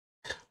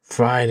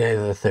Friday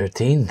the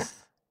 13th.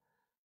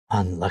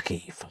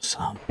 Unlucky for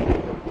some.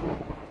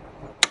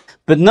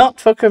 But not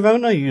for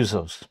Corona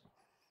users.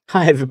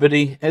 Hi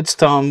everybody, it's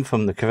Tom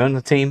from the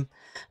Corona team.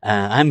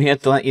 I'm here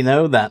to let you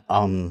know that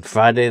on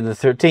Friday the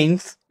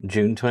 13th,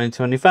 June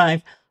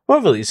 2025, we're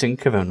releasing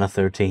Corona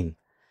 13.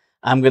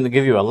 I'm going to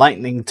give you a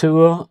lightning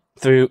tour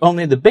through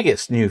only the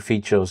biggest new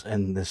features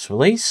in this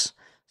release,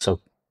 so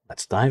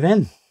let's dive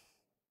in.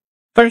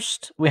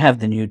 First, we have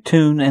the new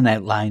toon and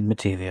outline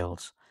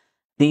materials.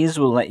 These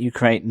will let you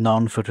create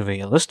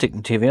non-photorealistic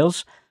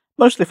materials,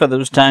 mostly for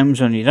those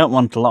times when you don't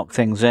want to lock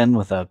things in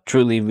with a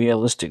truly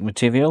realistic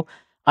material,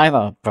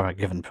 either for a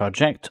given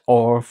project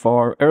or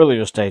for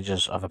earlier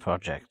stages of a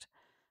project.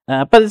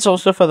 But it's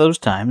also for those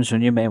times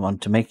when you may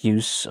want to make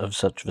use of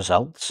such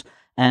results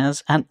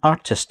as an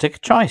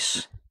artistic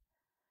choice.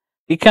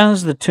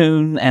 Because the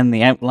toon and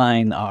the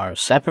outline are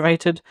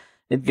separated,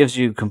 it gives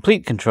you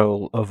complete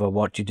control over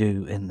what you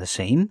do in the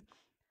scene,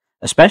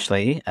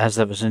 especially as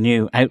there is a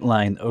new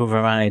outline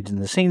override in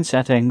the scene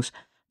settings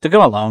to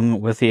go along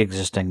with the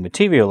existing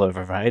material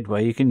override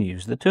where you can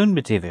use the toon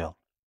material.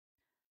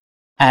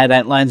 Add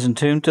outlines and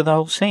toon to the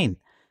whole scene.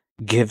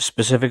 Give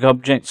specific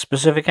objects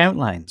specific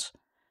outlines.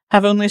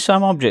 Have only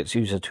some objects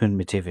use a toon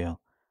material.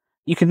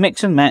 You can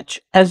mix and match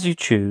as you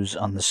choose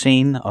on the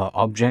scene or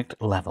object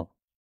level.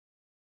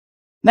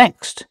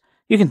 Next,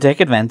 you can take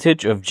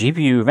advantage of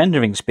GPU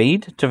rendering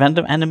speed to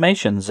render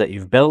animations that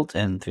you've built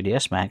in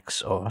 3ds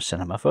Max or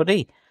Cinema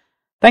 4D,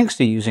 thanks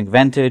to using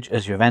Vantage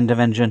as your render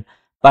engine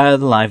via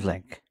the live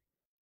link.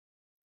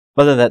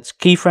 Whether that's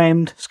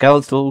keyframed,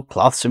 skeletal,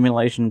 cloth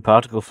simulation,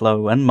 particle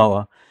flow, and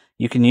more,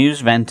 you can use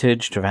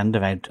Vantage to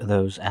render out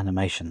those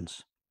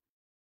animations.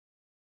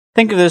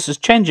 Think of this as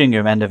changing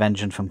your render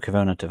engine from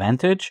Corona to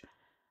Vantage.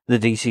 The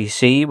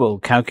DCC will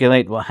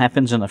calculate what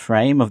happens in a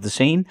frame of the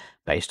scene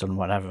based on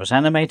whatever is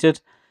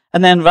animated,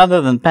 and then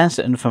rather than pass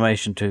that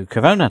information to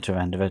Corona to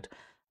render it,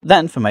 that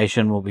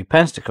information will be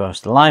passed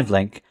across the live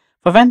link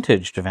for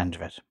Vantage to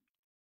render it.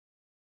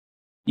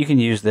 You can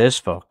use this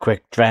for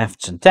quick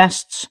drafts and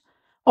tests,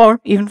 or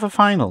even for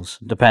finals,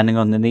 depending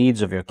on the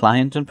needs of your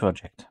client and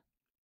project.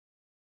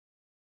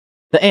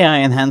 The AI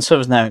enhancer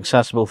is now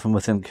accessible from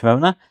within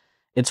Corona.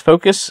 Its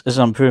focus is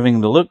on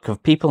improving the look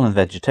of people and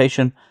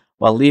vegetation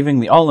while leaving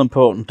the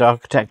all-important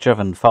architecture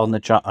and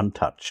furniture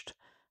untouched.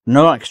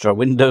 No extra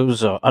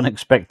windows or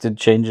unexpected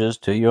changes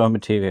to your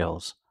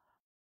materials.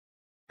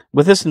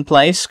 With this in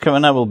place,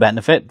 Corona will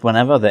benefit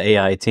whenever the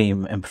AI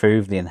team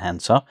improve the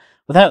enhancer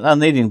without there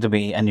needing to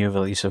be a new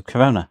release of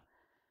Corona.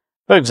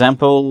 For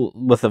example,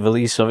 with the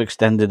release of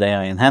extended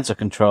AI enhancer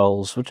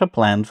controls, which are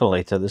planned for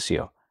later this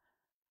year.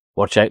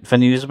 Watch out for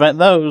news about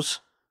those.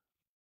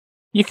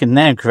 You can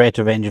now create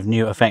a range of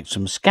new effects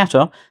from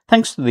scatter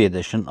thanks to the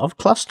addition of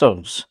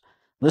clusters.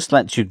 This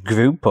lets you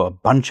group or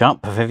bunch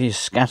up various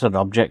scattered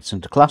objects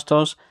into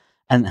clusters,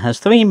 and it has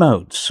 3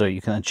 modes so you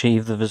can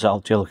achieve the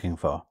result you're looking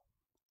for.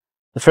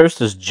 The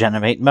first is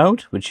Generate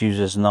mode, which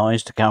uses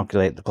noise to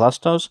calculate the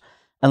clusters,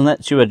 and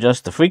lets you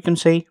adjust the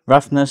frequency,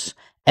 roughness,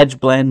 edge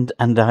blend,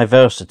 and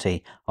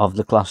diversity of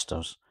the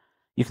clusters.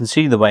 You can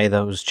see the way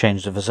those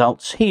change the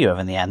results here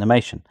in the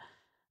animation.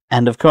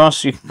 And of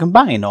course, you can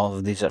combine all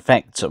of these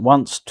effects at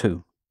once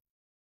too.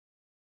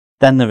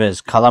 Then there is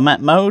Color Map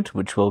mode,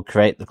 which will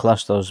create the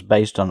clusters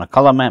based on a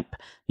color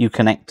map you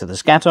connect to the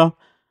scatter.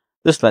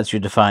 This lets you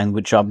define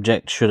which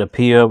objects should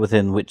appear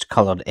within which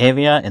colored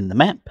area in the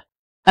map.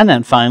 And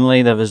then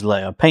finally, there is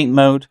Layer Paint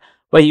mode,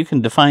 where you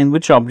can define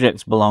which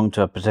objects belong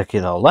to a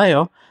particular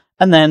layer,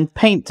 and then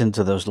paint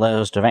into those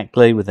layers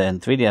directly within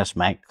 3ds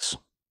Max.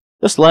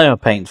 This layer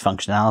paint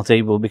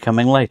functionality will be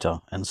coming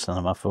later in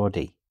Cinema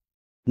 4D.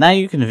 Now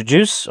you can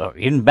reduce, or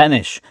even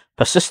banish,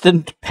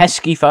 persistent,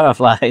 pesky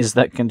fireflies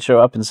that can show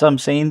up in some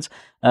scenes,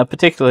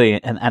 particularly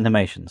in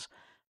animations.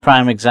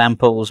 Prime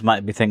examples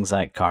might be things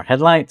like car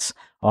headlights,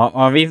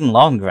 or even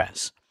lawn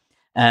grass.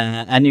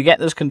 And you get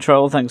this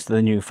control thanks to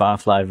the new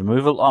firefly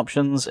removal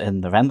options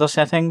in the render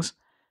settings,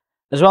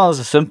 as well as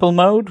a simple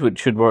mode, which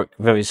should work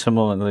very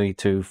similarly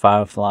to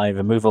firefly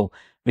removal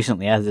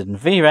recently added in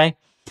V-Ray,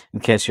 in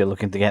case you're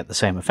looking to get the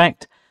same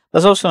effect.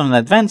 There's also an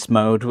advanced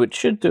mode, which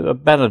should do a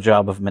better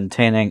job of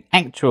maintaining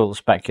actual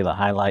specular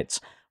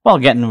highlights while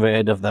getting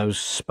rid of those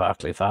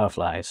sparkly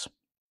fireflies.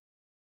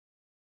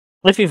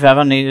 If you've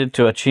ever needed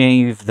to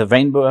achieve the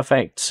rainbow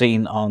effect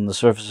seen on the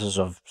surfaces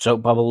of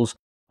soap bubbles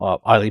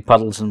or oily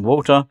puddles in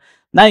water,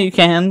 now you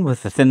can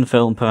with the thin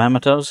film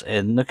parameters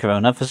in the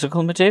Corona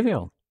physical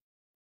material.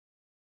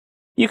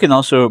 You can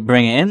also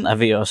bring in a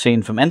VR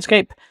scene from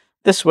Enscape.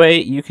 This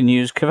way you can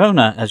use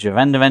Corona as your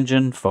render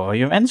engine for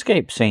your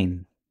Enscape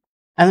scene.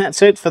 And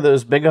that's it for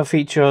those bigger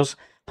features.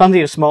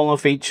 Plenty of smaller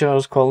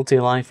features, quality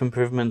of life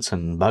improvements,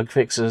 and bug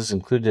fixes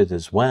included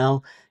as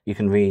well. You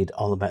can read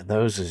all about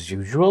those as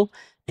usual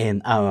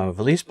in our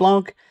release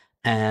blog.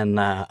 And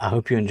I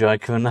hope you enjoy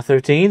Corona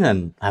 13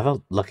 and have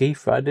a lucky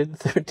Friday the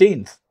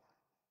 13th.